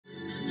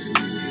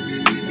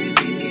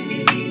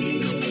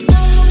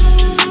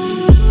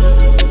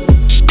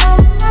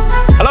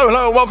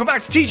Hello, welcome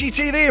back to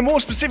TGTV, and more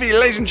specifically,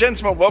 ladies and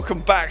gentlemen, welcome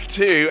back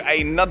to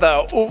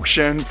another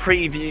auction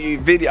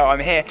preview video. I'm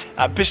here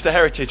at Bicester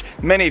Heritage.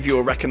 Many of you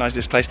will recognise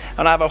this place,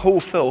 and I have a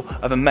haul full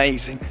of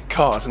amazing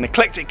cars, an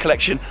eclectic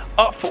collection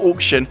up for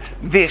auction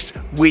this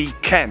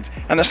weekend.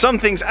 And there's some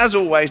things, as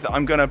always, that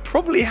I'm going to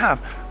probably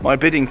have my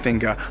bidding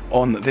finger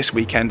on this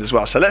weekend as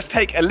well. So let's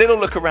take a little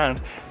look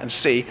around and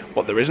see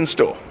what there is in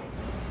store.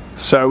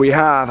 So we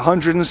have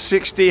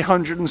 160,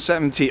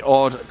 170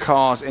 odd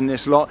cars in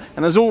this lot,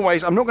 and as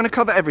always, I'm not going to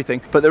cover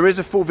everything, but there is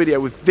a full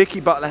video with Vicky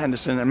Butler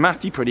Henderson and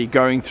Matthew Pretty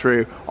going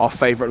through our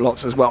favourite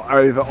lots as well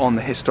over on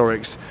the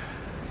Historics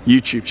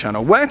YouTube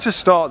channel. Where to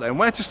start then?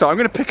 Where to start? I'm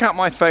going to pick out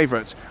my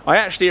favourites. I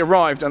actually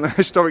arrived on the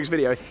Historics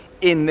video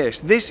in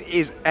this. This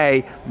is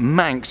a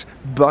Manx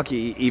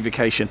buggy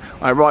evocation.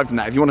 I arrived in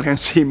that. If you want to go and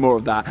see more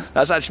of that,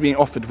 that's actually being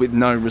offered with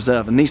no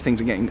reserve, and these things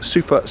are getting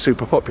super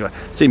popular.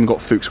 It's even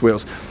got Fuchs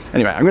wheels.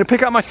 Anyway, I'm going to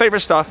pick out my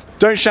favourite stuff.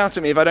 Don't shout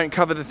at me if I don't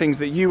cover the things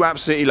that you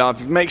absolutely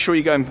love. Make sure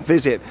you go and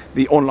visit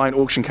the online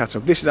auction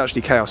catalogue. This is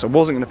actually chaos. I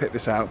wasn't going to pick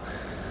this out.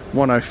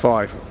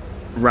 105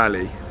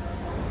 Rally.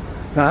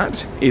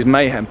 That is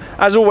mayhem.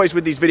 As always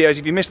with these videos,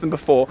 if you missed them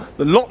before,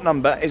 the lot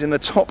number is in the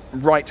top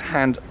right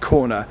hand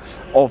corner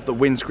of the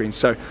windscreen,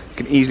 so you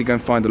can easily go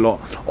and find the lot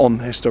on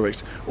the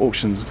Historics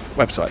Auctions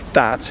website.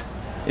 That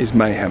is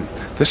mayhem.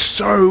 There's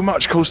so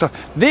much cool stuff.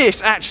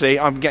 This actually,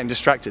 I'm getting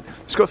distracted,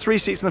 it's got 3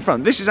 seats in the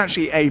front. This is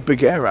actually a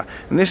Bagheera,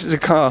 and this is a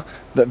car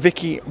that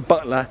Vicky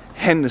Butler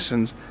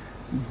Henderson's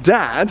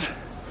dad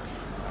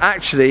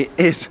actually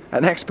is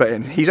an expert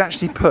in. He's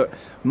actually put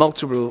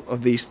multiple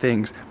of these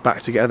things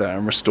back together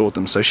and restored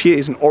them, so she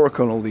is an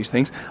oracle on all these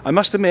things. I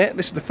must admit,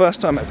 this is the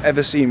first time I've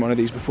ever seen one of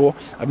these before.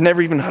 I've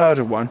never even heard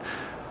of one,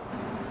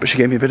 but she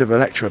gave me a bit of a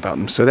lecture about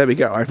them, so there we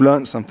go, I've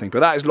learned something. But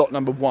that is lot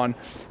number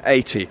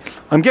 180.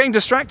 I'm getting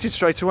distracted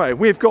straight away.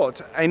 We've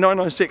got a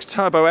 996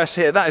 Turbo S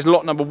here. That is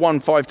lot number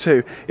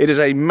 152. It is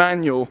a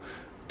manual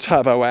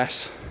Turbo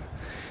S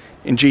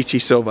in GT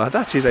silver.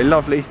 That is a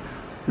lovely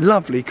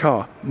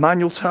car,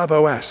 manual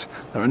Turbo S.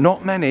 There are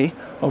not many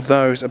of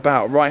those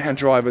about. Right hand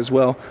drive as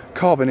well,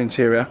 carbon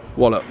interior,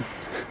 wallop.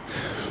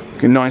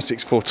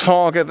 964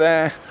 Targa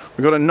there.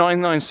 We've got a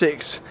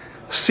 996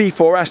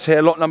 C4S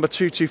here, lot number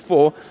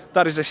 224.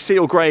 That is a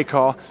seal grey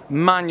car,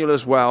 manual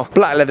as well,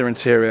 black leather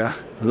interior,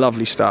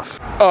 lovely stuff.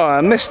 Oh,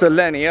 and Mr.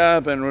 Lenny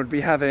Urban would be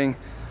having,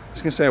 I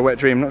was going to say a wet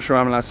dream, not sure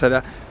I'm allowed to say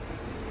that.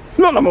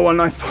 Lot number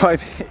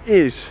 195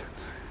 is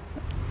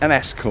an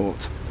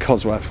Escort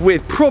Cosworth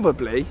with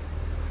probably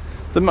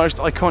the most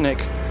iconic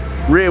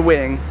rear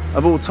wing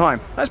of all time.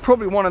 That's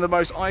probably one of the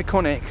most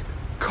iconic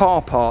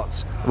car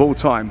parts of all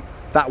time,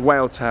 that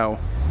whale tail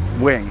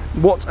wing.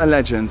 What a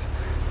legend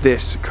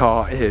this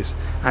car is,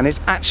 and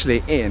it's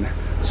actually in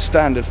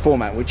standard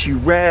format, which you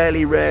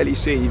rarely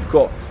see. You've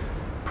got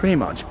pretty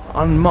much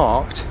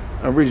unmarked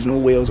original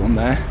wheels on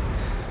there,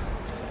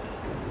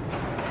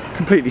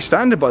 completely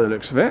standard by the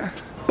looks of it.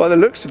 By the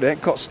looks of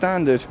it, got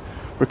standard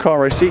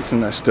Recaro seats in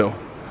there still.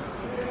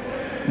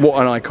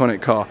 What an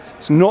iconic car.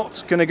 It's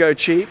not going to go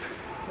cheap,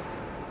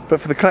 but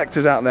for the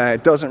collectors out there,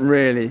 it doesn't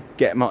really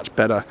get much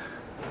better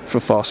for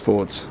fast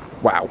forwards.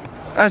 Wow.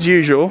 As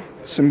usual,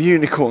 some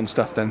unicorn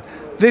stuff then.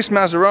 This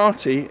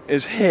Maserati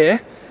is here,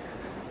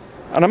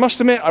 and I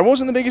must admit, I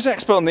wasn't the biggest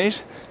expert on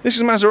these. This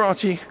is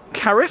Maserati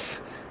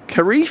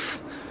Carif?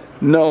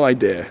 No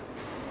idea.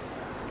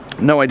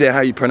 No idea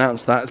how you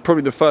pronounce that. It's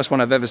probably the first one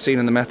I've ever seen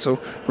in the metal.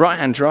 Right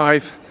hand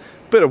drive,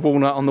 bit of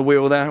walnut on the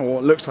wheel there, or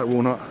what looks like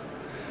walnut.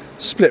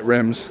 Split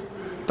rims.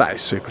 That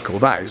is super cool.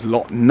 That is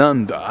lot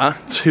number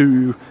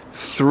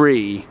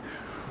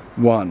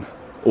 231.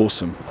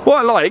 Awesome. What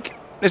I like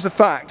is the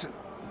fact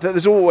that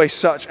there's always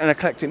such an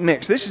eclectic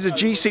mix. This is a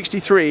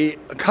G63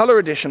 colour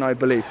edition, I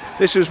believe.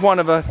 This was one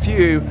of a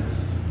few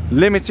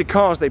limited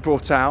cars they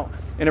brought out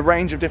in a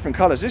range of different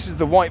colours. This is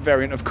the white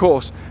variant, of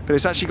course, but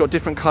it's actually got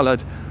different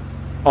coloured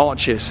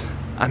arches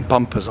and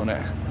bumpers on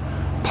it.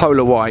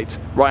 Polar white,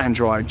 right hand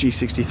drive,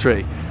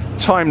 G63.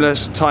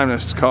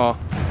 Timeless car.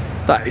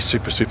 That is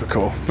super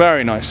cool.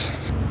 Very nice.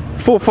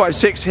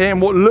 456 here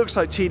in what looks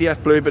like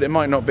TDF blue, but it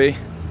might not be.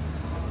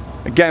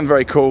 Again,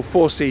 very cool.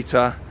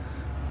 4-seater,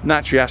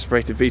 naturally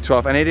aspirated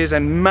V12, and it is a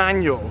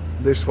manual,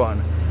 this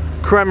one.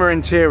 Crema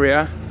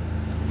interior,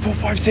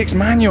 456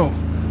 manual.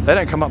 They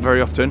don't come up very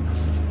often.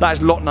 That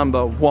is lot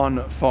number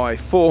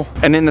 154.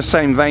 And in the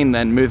same vein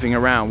then, moving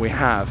around, we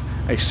have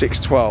a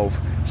 612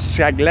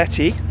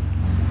 Sagletti.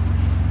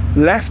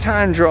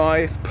 Left-hand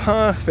drive,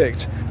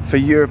 perfect for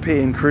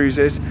European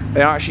cruises.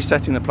 They are actually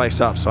setting the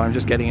place up, so I'm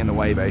just getting in the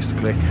way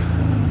basically.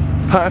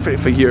 Perfect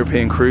for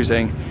European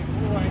cruising.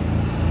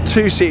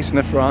 2 seats in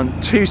the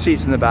front, 2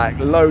 seats in the back,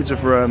 loads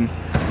of room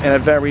in a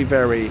very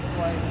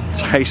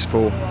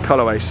tasteful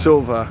colourway.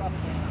 Silver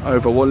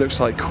over what looks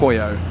like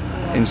Koyo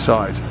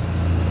inside.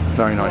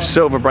 Very nice.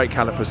 Silver brake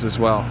calipers as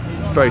well.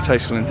 Very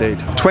tasteful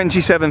indeed.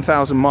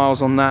 27,000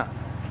 miles on that.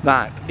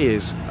 That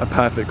is a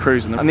perfect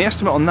cruiser. And the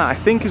estimate on that I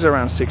think is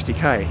around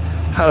 60k.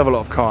 Hell of a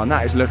lot of car, and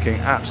that is looking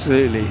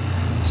absolutely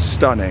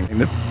stunning. And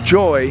the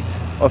joy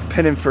of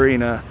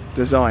Pininfarina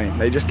design,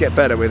 they just get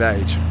better with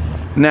age.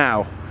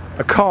 Now,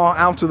 a car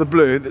out of the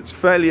blue that's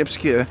fairly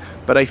obscure,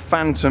 but a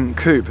Phantom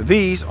Coupe.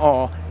 These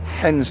are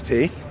hen's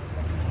teeth.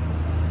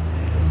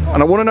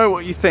 And I want to know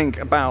what you think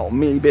about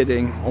me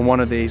bidding on one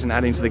of these and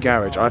adding to the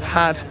garage. I've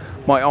had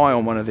my eye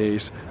on one of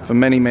these for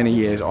many, many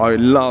years. I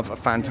love a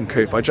Phantom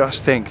Coupe. I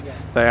just think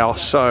they are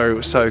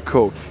so, so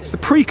cool. It's the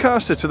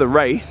precursor to the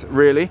Wraith,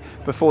 really,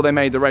 before they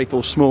made the Wraith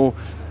all small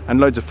and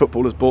loads of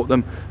footballers bought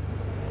them.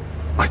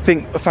 I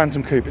think the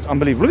Phantom Coupe is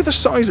unbelievable. Look at the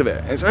size of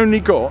it. It's only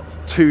got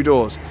 2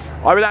 doors.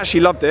 I would actually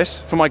love this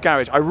for my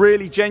garage. I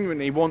really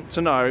genuinely want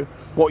to know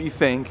what you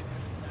think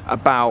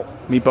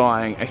about me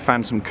buying a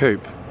Phantom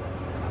Coupe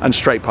and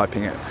straight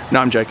piping it. No,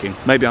 I'm joking.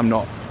 Maybe I'm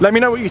not. Let me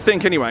know what you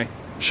think anyway.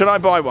 Should I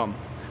buy one?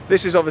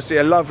 This is obviously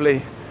a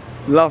lovely,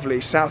 lovely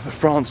south of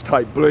France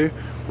type blue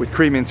with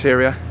cream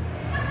interior.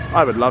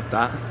 I would love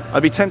that.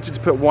 I'd be tempted to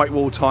put white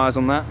wall tyres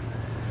on that.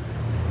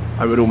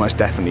 I would almost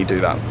definitely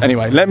do that.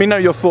 Anyway, let me know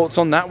your thoughts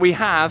on that. We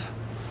have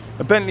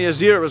a Bentley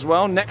Azure as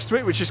well next to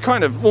it, which is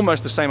kind of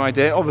almost the same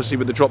idea, obviously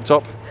with the drop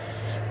top.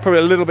 Probably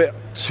a little bit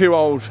too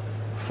old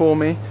for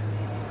me.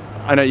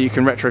 I know you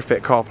can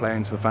retrofit CarPlay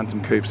into the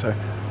Phantom Coupe, so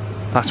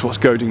that's what's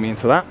goading me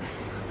into that.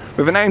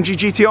 We have an AMG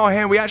GTR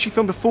here. We actually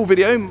filmed a full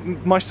video.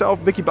 Myself,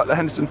 Vicky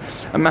Butler-Henderson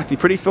and Matthew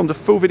Pretty filmed a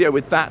full video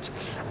with that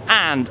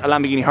and a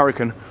Lamborghini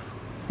Huracan,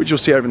 which you'll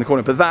see over in the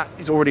corner. But that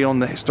is already on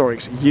the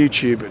Historics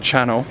YouTube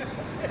channel.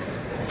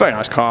 Very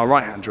nice car,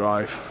 right-hand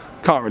drive.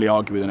 Can't really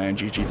argue with an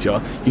AMG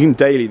GTR. You can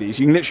daily these.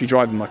 You can literally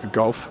drive them like a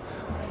Golf.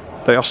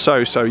 They are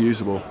so, so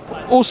usable.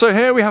 Also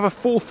here we have a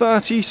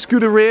 430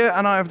 Scuderia,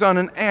 and I have done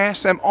an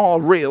ASMR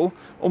reel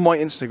on my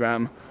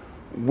Instagram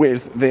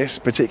with this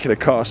particular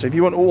car. So if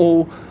you want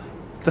all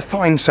the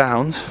fine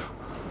sounds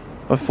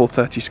of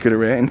 430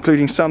 Scuderia,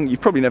 including some that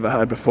you've probably never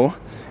heard before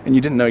and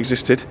you didn't know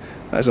existed,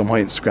 that is on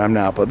my Instagram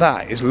now. But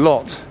that is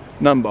lot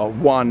number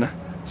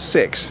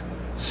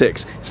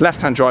 166. It's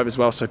left-hand drive as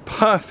well, so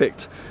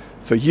perfect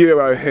for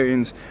Euro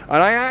hoons.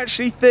 And I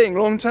actually think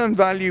long-term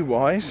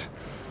value-wise,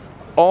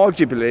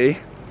 arguably,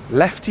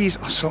 lefties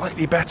are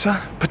slightly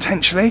better,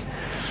 potentially.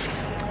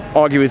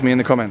 Argue with me in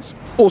the comments.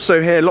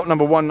 Also here, lot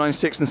number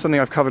 196, and something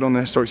I've covered on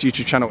the Historics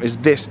YouTube channel, is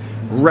this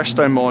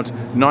Resto Mod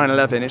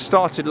 911. It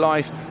started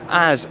life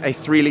as a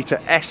 3-litre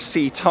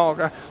SC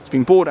Targa. It's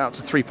been bought out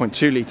to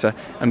 3.2 litre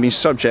and been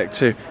subject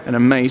to an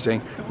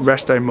amazing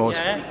Resto Mod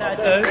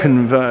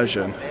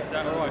conversion.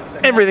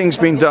 Everything's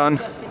been done,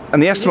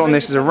 and the estimate on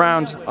this is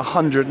around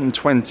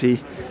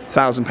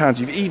 £120,000.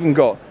 You've even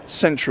got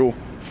central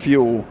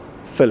fuel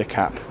filler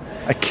cap,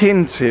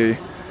 akin to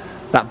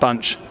that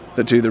bunch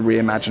that do the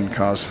reimagined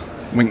cars.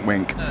 Wink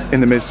wink.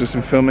 In the midst of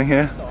some filming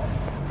here,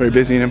 very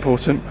busy and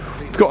important.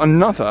 We've got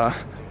another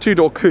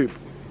 2-door coupe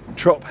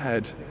drop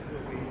head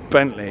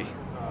Bentley.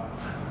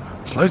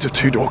 There's loads of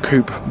 2-door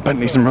coupe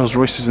Bentleys and Rolls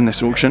Royces in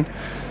this auction.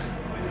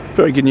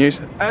 Very good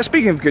news.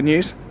 Speaking of good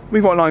news,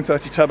 we've got a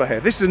 930 Turbo here.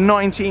 This is a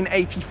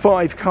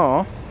 1985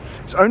 car.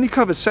 It's only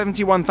covered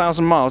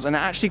 71,000 miles and it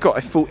actually got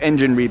a full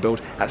engine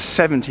rebuild at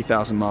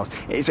 70,000 miles.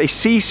 It's a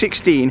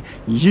C16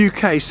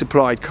 UK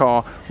supplied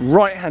car,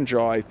 right-hand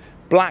drive,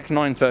 black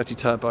 930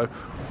 Turbo.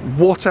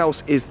 What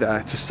else is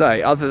there to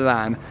say other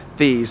than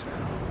these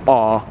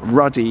are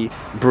ruddy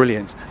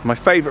brilliant? My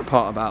favourite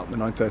part about the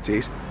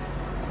 930s,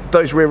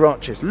 those rear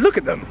arches, look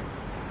at them.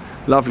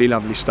 Lovely,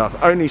 lovely stuff.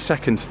 Only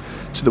second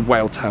to the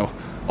whale tail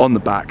on the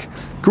back.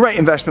 Great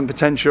investment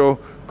potential,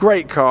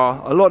 great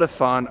car, a lot of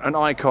fun, an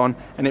icon,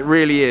 and it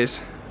really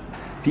is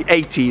the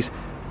 80s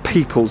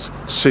people's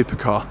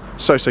supercar.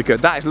 So, so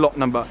good. That is lot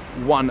number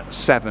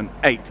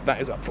 178. That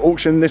is up for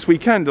auction this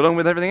weekend along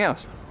with everything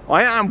else.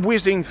 I am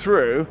whizzing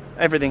through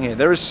everything here.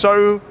 There is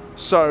so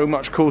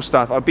much cool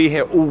stuff. I'd be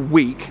here all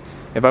week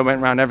if I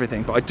went around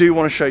everything, but I do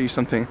want to show you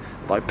something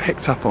that I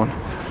picked up on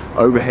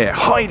over here.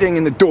 Hiding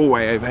in the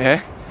doorway over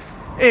here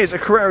is a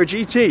Carrera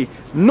GT.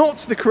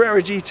 Not the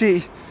Carrera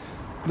GT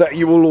that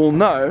you will all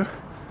know,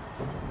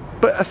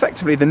 but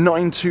effectively the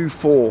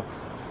 924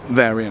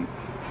 variant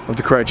of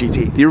the Carrera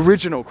GT, the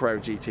original Carrera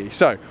GT.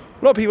 So, a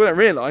lot of people don't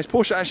realise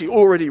Porsche actually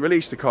already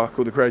released a car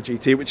called the Carrera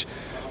GT, which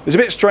is a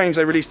bit strange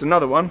they released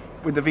another one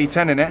with the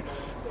V10 in it.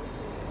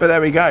 But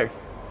there we go.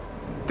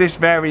 This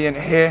variant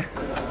here,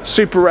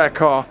 super rare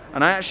car,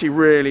 and I actually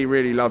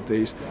really love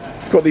these.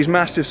 Got these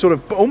massive sort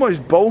of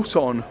almost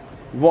bolt-on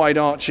wide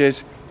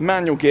arches,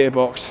 manual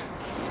gearbox,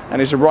 and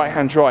it's a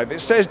right-hand drive.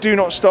 It says do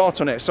not start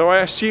on it, so I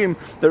assume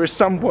there is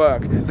some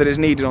work that is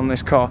needed on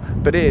this car,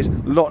 but it is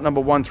lot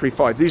number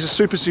 135. These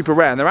are super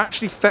rare, and they're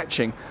actually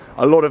fetching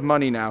a lot of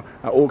money now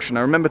at auction.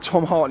 I remember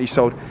Tom Hartley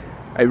sold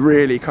a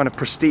really kind of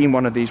pristine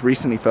one of these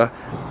recently for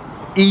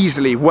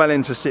easily well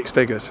into 6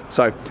 figures.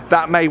 So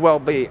that may well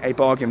be a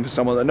bargain for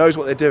someone that knows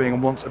what they're doing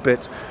and wants a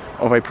bit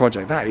of a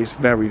project. That is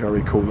very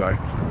cool though.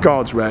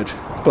 Guards red,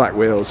 black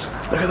wheels.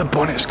 Look at the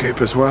bonnet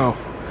scoop as well.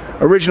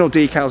 Original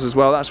decals as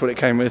well, that's what it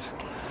came with.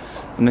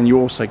 And then you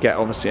also get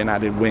obviously an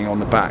added wing on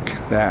the back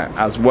there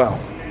as well.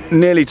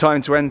 Nearly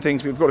time to end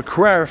things. We've got a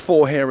Carrera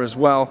 4 here as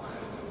well.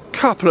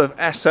 Couple of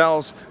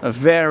SLs of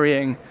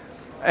varying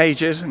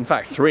ages, in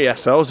fact 3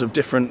 SLs of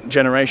different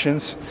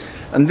generations.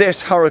 And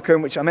this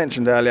Hurricane, which I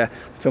mentioned earlier,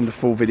 filmed a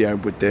full video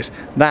with this,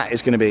 that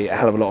is going to be a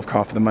hell of a lot of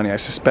car for the money. I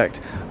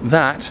suspect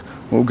that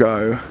will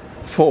go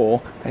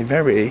for a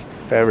very,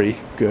 very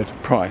good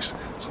price.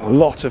 It's a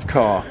lot of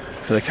car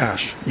for the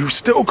cash. You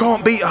still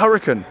can't beat a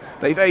Hurricane.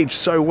 They've aged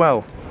so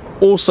well.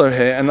 Also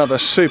here, another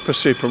super,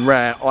 super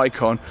rare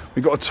icon.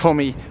 We've got a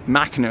Tommy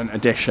Mackinnon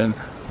edition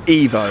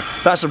Evo.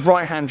 That's a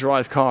right-hand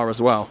drive car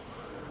as well.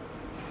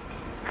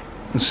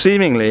 And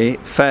seemingly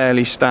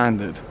fairly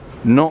standard.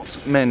 Not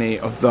many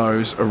of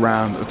those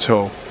around at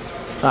all.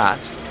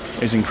 That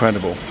is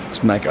incredible.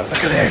 It's mega.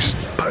 Look at this,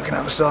 poking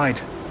out the side.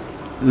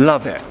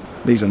 Love it.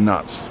 These are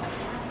nuts.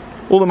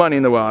 All the money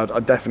in the world,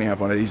 I'd definitely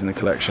have one of these in the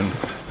collection.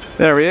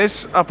 There he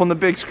is, up on the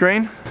big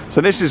screen. So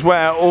this is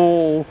where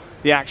all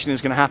the action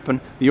is going to happen,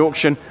 the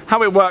auction.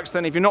 How it works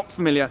then, if you're not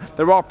familiar,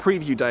 there are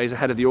preview days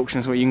ahead of the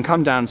auctions where you can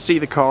come down, see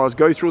the cars,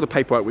 go through all the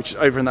paperwork, which is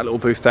over in that little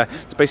booth there.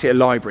 It's basically a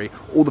library,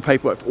 all the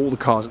paperwork for all the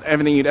cars, and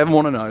everything you'd ever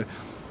want to know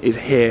is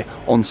here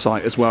on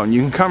site as well. And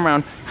you can come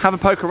around, have a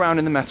poke around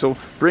in the metal,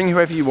 bring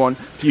whoever you want.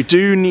 You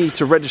do need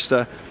to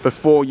register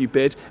before you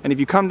bid, and if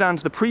you come down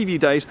to the preview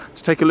days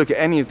to take a look at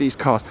any of these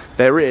cars,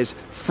 there is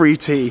free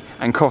tea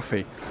and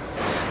coffee.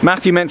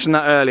 Matthew mentioned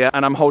that earlier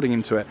and I'm holding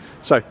him to it.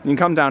 So you can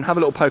come down, have a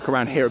little poke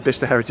around here at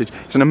Bicester Heritage.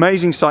 It's an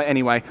amazing site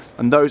anyway,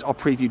 and those are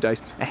preview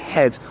days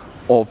ahead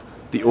of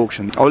the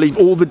auction. I'll leave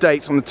all the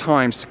dates and the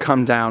times to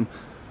come down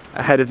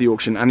ahead of the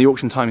auction, and the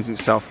auction timings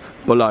itself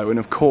below. And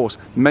of course,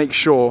 make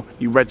sure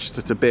you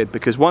register to bid,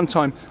 because one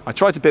time I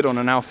tried to bid on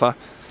an Alpha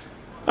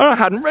and I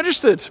hadn't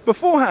registered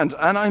beforehand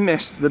and I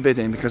missed the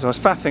bidding because I was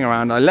faffing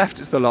around. I left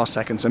it to the last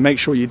second, so make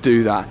sure you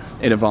do that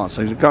in advance.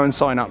 So go and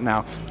sign up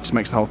now. It just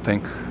makes the whole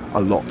thing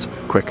a lot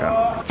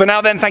quicker. For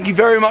now then, thank you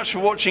very much for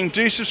watching.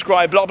 Do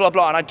subscribe, blah, blah,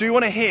 blah. And I do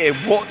want to hear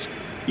what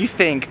you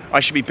think I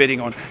should be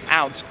bidding on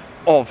out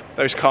of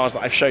those cars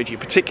that I've showed you,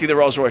 particularly the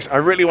Rolls Royce. I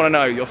really want to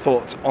know your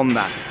thoughts on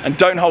that. And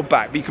don't hold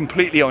back, be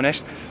completely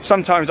honest.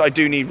 Sometimes I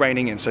do need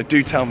reining in, so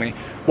do tell me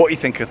what you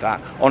think of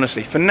that,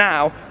 honestly. For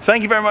now,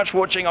 thank you very much for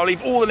watching. I'll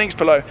leave all the links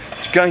below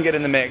to go and get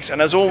in the mix.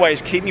 And as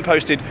always, keep me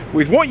posted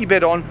with what you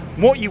bid on,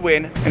 what you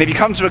win. And if you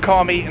come to a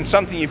car meet and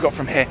something you've got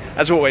from here,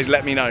 as always,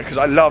 let me know, because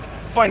I love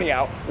finding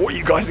out what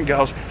you guys and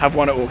girls have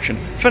won at auction.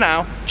 For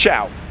now,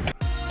 ciao.